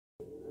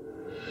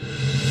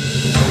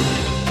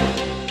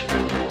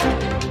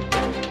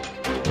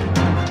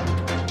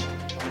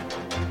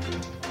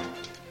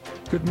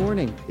Good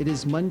morning. It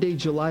is Monday,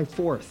 July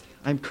 4th.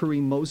 I'm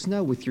Kareem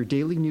Mosna with your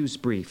daily news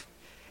brief.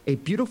 A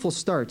beautiful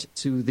start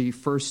to the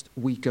first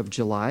week of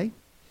July.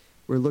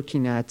 We're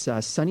looking at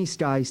sunny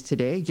skies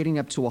today, getting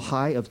up to a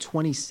high of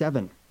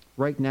 27.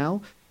 Right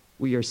now,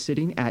 we are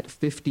sitting at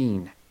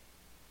 15.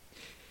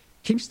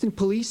 Kingston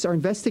police are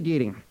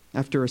investigating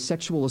after a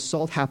sexual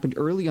assault happened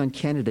early on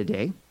Canada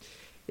Day.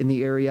 In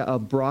the area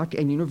of Brock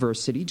and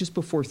University, just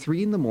before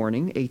 3 in the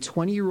morning, a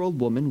 20-year-old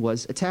woman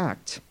was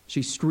attacked.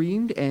 She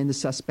screamed and the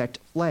suspect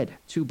fled.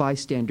 2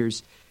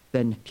 bystanders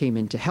then came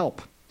in to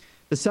help.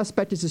 The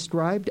suspect is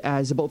described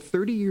as about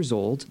 30 years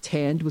old,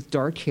 tanned with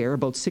dark hair,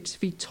 about 6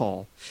 feet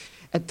tall.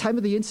 At the time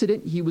of the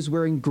incident, he was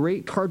wearing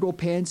gray cargo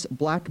pants,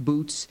 black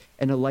boots,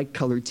 and a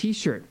light-colored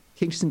T-shirt.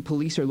 Kingston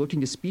police are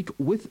looking to speak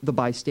with the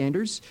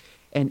bystanders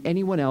and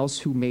anyone else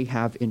who may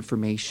have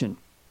information.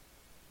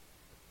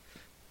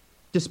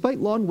 Despite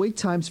long wait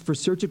times for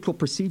surgical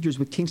procedures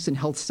with Kingston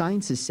Health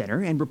Sciences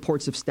Centre and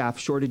reports of staff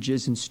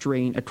shortages and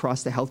strain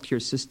across the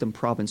healthcare system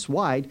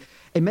province-wide,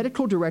 a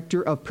medical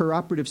director of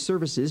perioperative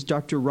services,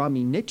 Dr.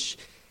 Rami Nitsch,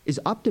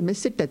 is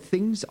optimistic that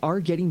things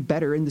are getting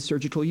better in the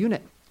surgical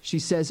unit. She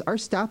says our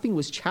staffing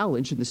was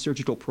challenged in the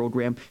surgical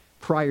program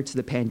prior to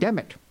the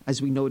pandemic.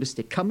 As we noticed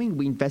it coming,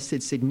 we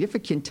invested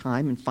significant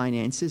time and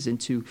finances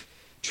into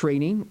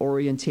training,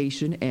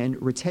 orientation,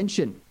 and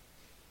retention.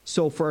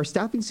 So for our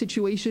staffing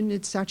situation,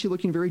 it's actually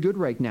looking very good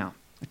right now.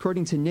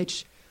 According to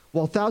Nitsch,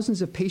 while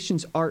thousands of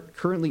patients are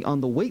currently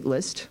on the wait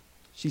list,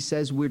 she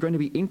says we're going to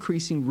be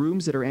increasing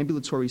rooms at our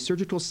ambulatory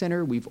surgical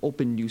center. We've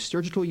opened new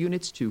surgical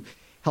units to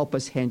help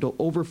us handle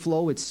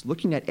overflow. It's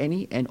looking at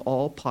any and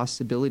all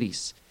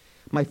possibilities.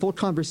 My full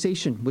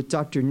conversation with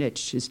Dr.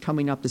 Nitsch is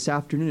coming up this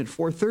afternoon at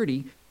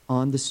 4:30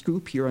 on The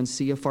Scoop here on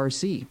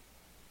CFRC.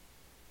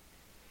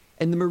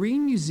 And the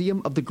Marine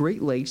Museum of the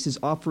Great Lakes is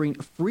offering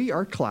free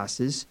art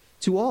classes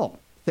to all,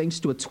 thanks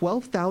to a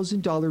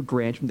 $12,000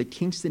 grant from the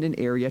Kingston and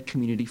Area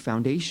Community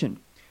Foundation.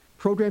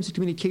 Programs and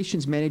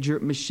Communications Manager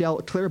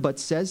Michelle Clarebut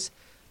says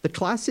the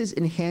classes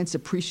enhance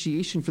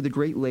appreciation for the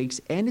Great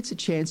Lakes and it's a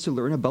chance to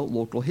learn about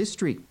local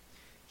history.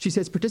 She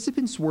says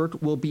participants'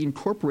 work will be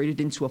incorporated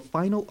into a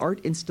final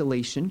art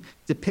installation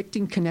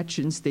depicting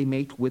connections they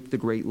make with the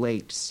Great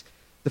Lakes.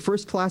 The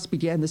first class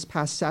began this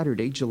past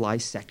Saturday, July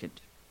 2nd.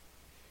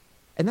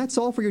 And that's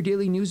all for your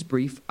daily news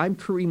brief. I'm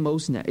Kareem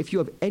Mosna. If you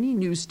have any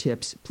news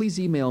tips, please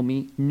email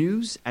me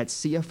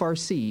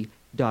news@cfrc.ca.